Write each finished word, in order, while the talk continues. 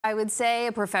I would say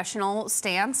a professional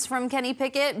stance from Kenny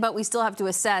Pickett, but we still have to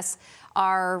assess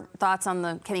our thoughts on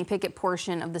the Kenny Pickett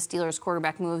portion of the Steelers'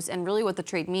 quarterback moves and really what the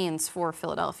trade means for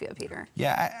Philadelphia, Peter.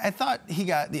 Yeah, I thought he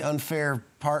got the unfair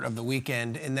part of the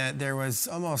weekend in that there was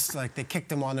almost like they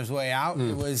kicked him on his way out.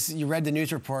 It was, you read the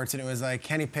news reports and it was like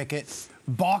Kenny Pickett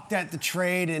balked at the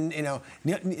trade and, you know,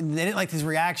 they didn't like his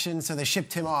reaction, so they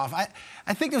shipped him off.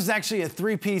 I think it was actually a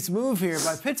three-piece move here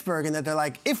by Pittsburgh in that they're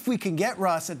like, if we can get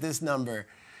Russ at this number,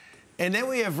 and then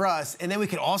we have Russ, and then we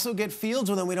could also get Fields,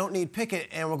 well, then we don't need Pickett,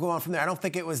 and we'll go on from there. I don't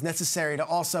think it was necessary to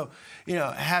also, you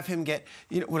know, have him get,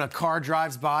 you know, when a car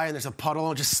drives by and there's a puddle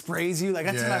and just sprays you. Like,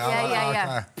 that's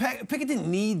Pickett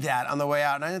didn't need that on the way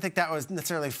out, and I didn't think that was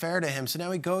necessarily fair to him. So now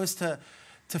he goes to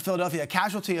Philadelphia, a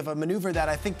casualty of a maneuver that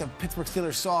I think the Pittsburgh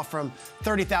Steelers saw from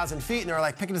 30,000 feet, and they were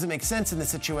like, Pickett doesn't make sense in this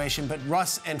situation, but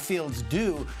Russ and Fields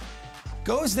do.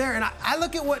 Goes there, and I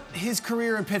look at what his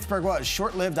career in Pittsburgh was.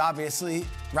 Short-lived, obviously,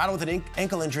 rattled with an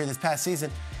ankle injury this past season.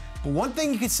 But one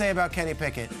thing you could say about Kenny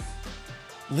Pickett,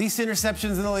 least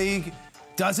interceptions in the league,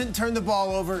 doesn't turn the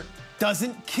ball over,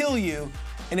 doesn't kill you,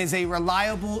 and is a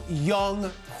reliable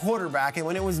young quarterback. And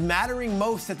when it was mattering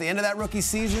most at the end of that rookie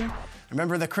season,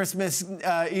 remember the Christmas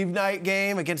Eve night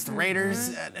game against the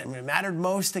Raiders? And it mattered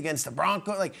most against the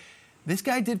Broncos. Like, this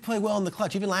guy did play well in the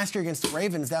clutch. Even last year against the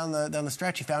Ravens down the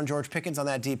stretch, he found George Pickens on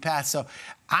that deep pass. So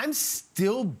I'm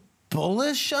still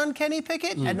bullish on Kenny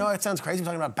Pickett. I know it sounds crazy. I'm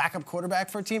talking about backup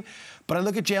quarterback for a team. But I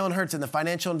look at Jalen Hurts and the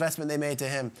financial investment they made to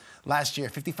him last year.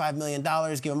 $55 million,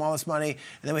 give him all this money. And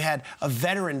then we had a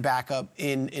veteran backup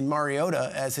in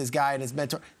Mariota as his guy and his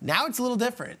mentor. Now it's a little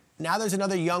different. Now there's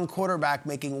another young quarterback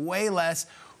making way less,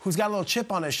 who's got a little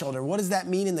chip on his shoulder. What does that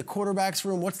mean in the quarterback's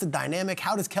room? What's the dynamic?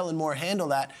 How does Kellen Moore handle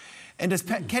that? And does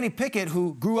Kenny Pickett,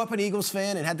 who grew up an Eagles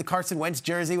fan and had the Carson Wentz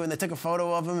jersey when they took a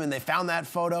photo of him and they found that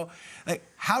photo, like,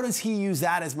 how does he use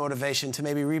that as motivation to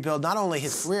maybe rebuild not only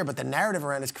his career, but the narrative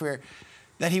around his career,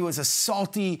 that he was a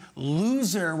salty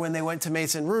loser when they went to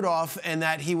Mason Rudolph, and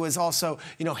that he was also,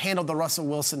 you know, handled the Russell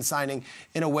Wilson signing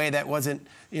in a way that wasn't,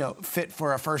 you know, fit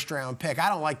for a first-round pick. I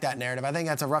don't like that narrative. I think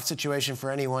that's a rough situation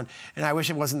for anyone, and I wish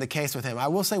it wasn't the case with him. I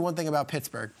will say one thing about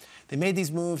Pittsburgh. They made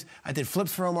these moves. I did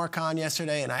flips for Omar Khan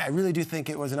yesterday, and I really do think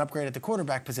it was an upgrade at the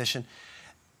quarterback position.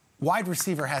 Wide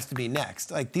receiver has to be next.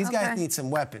 Like, these guys need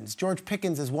some weapons. George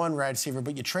Pickens is one wide receiver,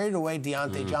 but you traded away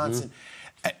Deontay Johnson.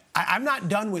 I'm not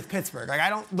done with Pittsburgh. Like, I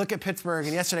don't look at Pittsburgh,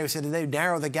 and yesterday we said, did they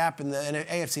narrow the gap in the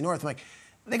AFC North? I'm like,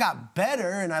 they got better,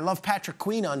 and I love Patrick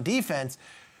Queen on defense,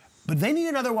 but they need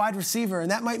another wide receiver, and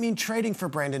that might mean trading for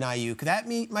Brandon Ayuk. That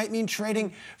might mean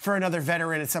trading for another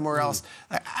veteran somewhere else.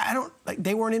 Like,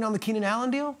 they weren't in on the Keenan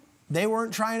Allen deal. They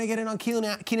weren't trying to get in on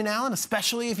Keenan Allen,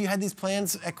 especially if you had these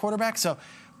plans at quarterback. So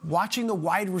watching the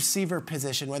wide receiver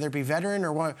position, whether it be veteran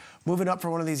or moving up for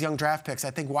one of these young draft picks,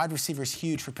 I think wide receiver is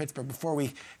huge for Pittsburgh before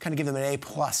we kind of give them an A+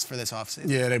 for this offseason.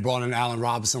 Yeah, they brought in Allen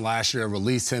Robinson last year,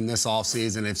 released him this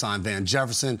offseason. They've signed Van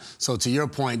Jefferson. So to your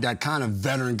point, that kind of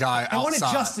veteran guy outside. I wanted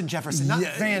Justin Jefferson, not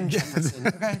Van Jefferson.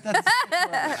 Okay?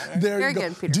 Very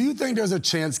good, Peter. Do you think there's a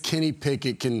chance Kenny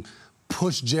Pickett can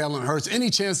push Jalen Hurts? Any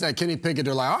chance that Kenny Pickett,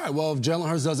 they're like, all right, well, if Jalen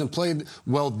Hurts doesn't play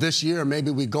well this year,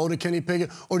 maybe we go to Kenny Pickett?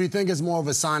 Or do you think it's more of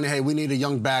a sign that, hey, we need a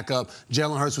young backup?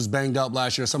 Jalen Hurts was banged up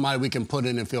last year. Somebody we can put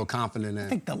in and feel confident in. I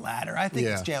think the latter. I think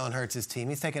it's Jalen Hurts' team.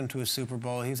 He's taken him to a Super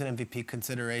Bowl. He was an MVP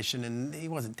consideration, and he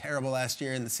wasn't terrible last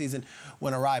year, and the season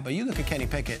went awry. But you look at Kenny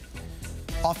Pickett,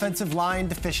 offensive line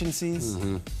deficiencies,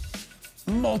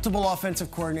 multiple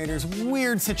offensive coordinators.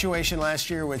 Weird situation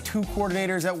last year with two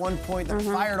coordinators at one point. The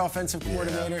fired offensive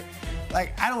coordinator.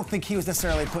 Like, I don't think he was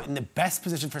necessarily put in the best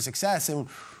position for success. And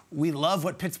we love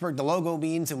what Pittsburgh, the logo,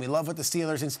 means, and we love what the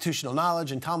Steelers' institutional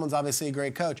knowledge, and Tomlin's obviously a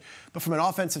great coach. But from an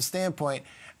offensive standpoint,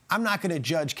 I'm not going to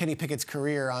judge Kenny Pickett's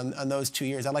career on those 2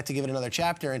 years. I'd like to give it another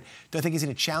chapter. And do I think he's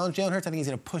going to challenge Jalen Hurts? I think he's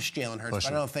going to push Jalen Hurts. But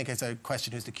I don't think it's a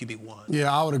question who's the QB1.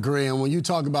 Yeah, I would agree. And when you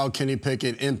talk about Kenny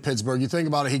Pickett in Pittsburgh, you think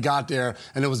about it, he got there,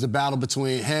 and it was the battle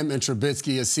between him and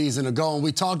Trubisky a season ago. And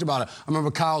we talked about it. I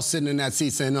remember Kyle sitting in that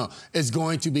seat saying, no, it's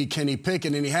going to be Kenny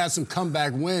Pickett. And he had some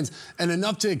comeback wins and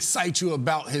enough to excite you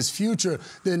about his future.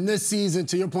 Then this season,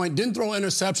 to your point, didn't throw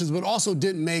interceptions, but also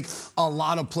didn't make a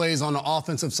lot of plays on the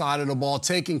offensive side of the ball,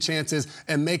 taking chances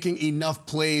and making enough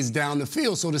plays down the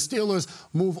field. So the Steelers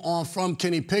move on from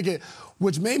Kenny Pickett,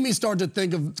 which made me start to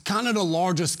think of kind of the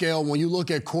larger scale when you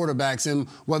look at quarterbacks, and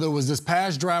whether it was this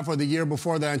past draft or the year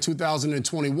before that in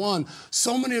 2021,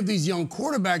 so many of these young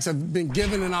quarterbacks have been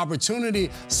given an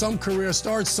opportunity, some career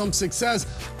starts, some success,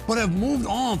 but have moved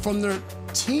on from their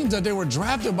teams that they were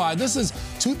drafted by. This is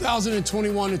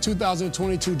 2021 to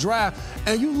 2022 draft,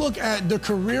 and you look at the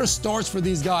career starts for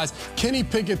these guys. Kenny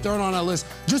Pickett, third on that list,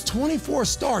 just 24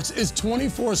 starts. Is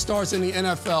 24 starts in the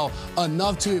NFL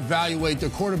enough to evaluate the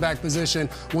quarterback position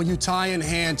when you tie in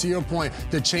hand, to your point,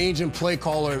 the change in play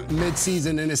caller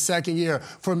mid-season in his second year?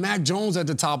 For Mac Jones at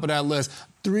the top of that list,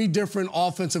 3 different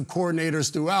offensive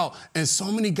coordinators throughout, and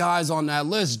so many guys on that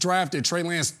list drafted. Trey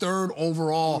Lance, 3rd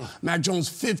overall. Mac Jones,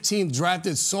 15th,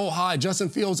 drafted so high. Justin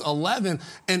Fields, 11th,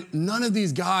 and none of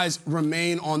these guys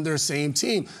remain on their same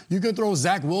team. You can throw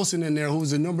Zach Wilson in there, who's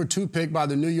the number 2 pick by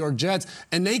the New York Jets,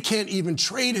 and they can't even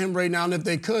trade him right now, and if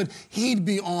they could, he'd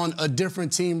be on a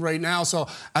different team right now. So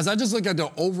as I just look at the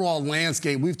overall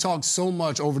landscape, we've talked so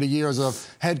much over the years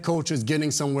of head coaches getting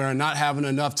somewhere and not having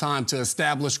enough time to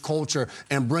establish culture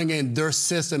and bring in their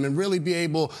system and really be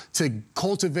able to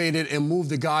cultivate it and move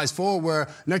the guys forward, where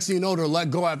next thing you know, they're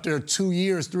let go after 2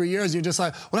 years, 3 years. You're just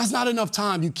like, well, that's not enough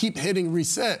time. You keep hitting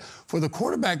reset. For the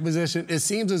quarterback position, it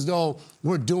seems as though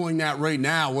we're doing that right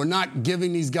now. We're not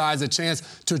giving these guys a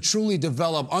chance to truly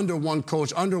develop under one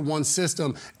coach, under one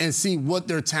system, and see what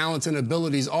their talents and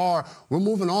abilities are. We're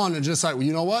moving on and just like, well,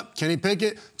 you know what? Kenny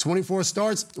Pickett, 24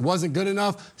 starts, wasn't good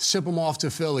enough, ship him off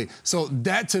to Philly. So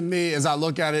that, to me, as I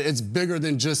look at it, it's bigger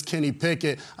than just Kenny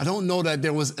Pickett. I don't know that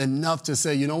there was enough to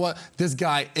say, you know what? This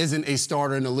guy isn't a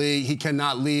starter in the league. He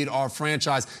cannot lead our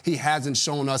franchise. He hasn't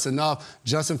shown us enough.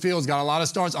 Justin Fields got a lot of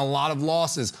starts, a lot of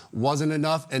losses. Wasn't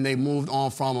enough, and they moved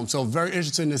on from him. So very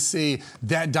interesting to see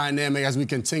that dynamic as we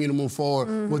continue to move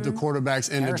forward with the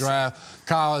quarterbacks in the draft.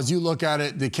 Kyle, as you look at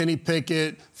it, the Kenny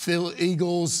Pickett, Phil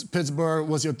Eagles, Pittsburgh,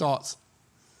 what's your thoughts?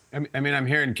 I mean, I'm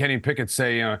hearing Kenny Pickett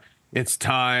say, you know, it's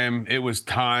time, it was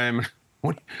time.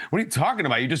 What are you talking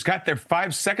about? You just got there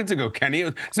 5 seconds ago, Kenny.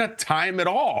 It's not time at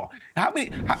all. I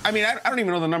don't even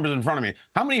know the numbers in front of me.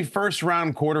 How many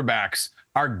first-round quarterbacks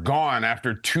are gone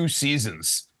after 2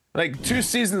 seasons? Like 2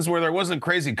 seasons where there wasn't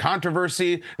crazy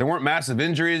controversy, there weren't massive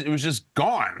injuries. It was just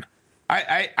gone.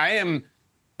 I am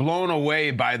blown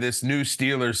away by this new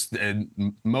Steelers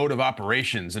mode of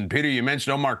operations. And Peter, you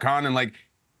mentioned Omar Khan, and like,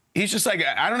 he's just like,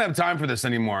 I don't have time for this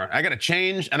anymore. I got to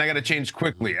change, and I got to change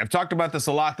quickly. I've talked about this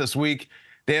a lot this week.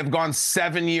 They have gone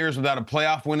 7 years without a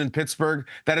playoff win in Pittsburgh.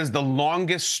 That is the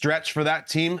longest stretch for that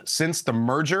team since the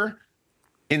merger.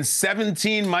 In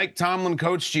 17 Mike Tomlin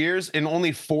coached years, in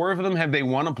only 4 of them have they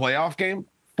won a playoff game.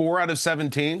 4 out of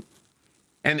 17.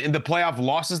 And in the playoff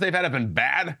losses they've had have been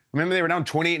bad. Remember, they were down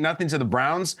 28-0 to the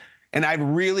Browns. And I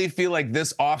really feel like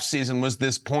this offseason was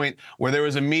this point where there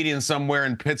was a meeting somewhere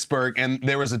in Pittsburgh and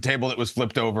there was a table that was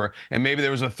flipped over and maybe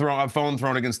there was a phone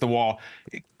thrown against the wall.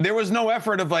 There was no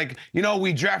effort of like, you know,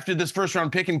 we drafted this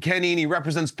first-round pick in Kenny and he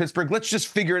represents Pittsburgh. Let's just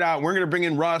figure it out. We're going to bring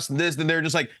in Russ and this. And they're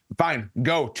just like, fine,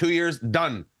 go. 2 years,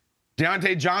 done.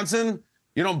 Deontay Johnson,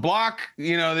 you don't block.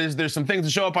 You know, there's some things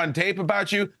to show up on tape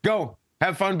about you. Go.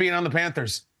 Have fun being on the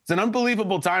Panthers. It's an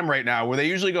unbelievable time right now where they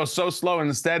usually go so slow and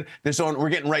instead we're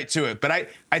getting right to it. But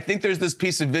I think there's this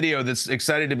piece of video that's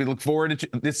excited to be look forward to.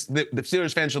 The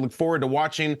Steelers fans should look forward to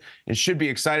watching and should be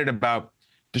excited about.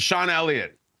 Deshaun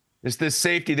Elliott. It's this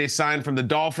safety they signed from the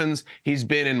Dolphins. He's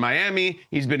been in Miami,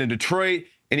 he's been in Detroit,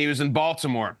 and he was in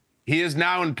Baltimore. He is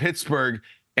now in Pittsburgh.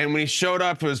 And when he showed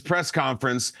up to his press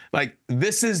conference, like,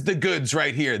 this is the goods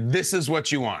right here. This is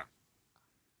what you want.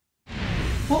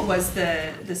 What was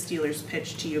the Steelers'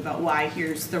 pitch to you about why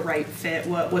here's the right fit?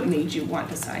 What made you want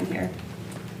to sign here?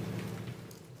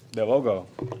 The logo.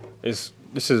 This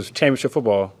is championship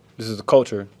football. This is the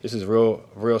culture. This is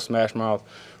real smash mouth,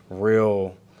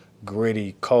 real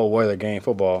gritty, cold weather game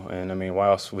football. And I mean, why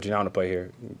else would you not want to play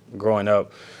here? Growing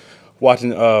up,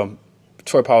 watching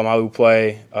Troy Polamalu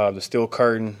play, the Steel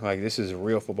Curtain, like, this is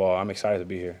real football. I'm excited to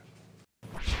be here.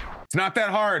 It's not that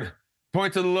hard.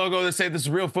 Point to the logo that say this is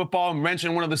real football,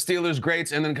 mention one of the Steelers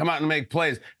greats, and then come out and make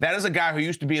plays. That is a guy who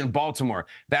used to be in Baltimore.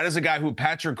 That is a guy who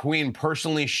Patrick Queen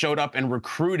personally showed up and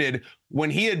recruited when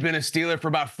he had been a Steeler for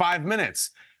about 5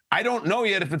 minutes. I don't know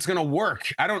yet if it's going to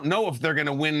work. I don't know if they're going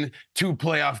to win 2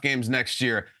 playoff games next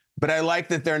year, but I like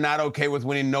that they're not okay with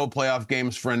winning no playoff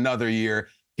games for another year.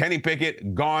 Kenny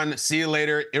Pickett, gone. See you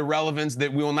later. Irrelevance.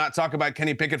 That we will not talk about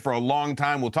Kenny Pickett for a long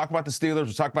time. We'll talk about the Steelers.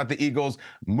 We'll talk about the Eagles.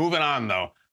 Moving on, though.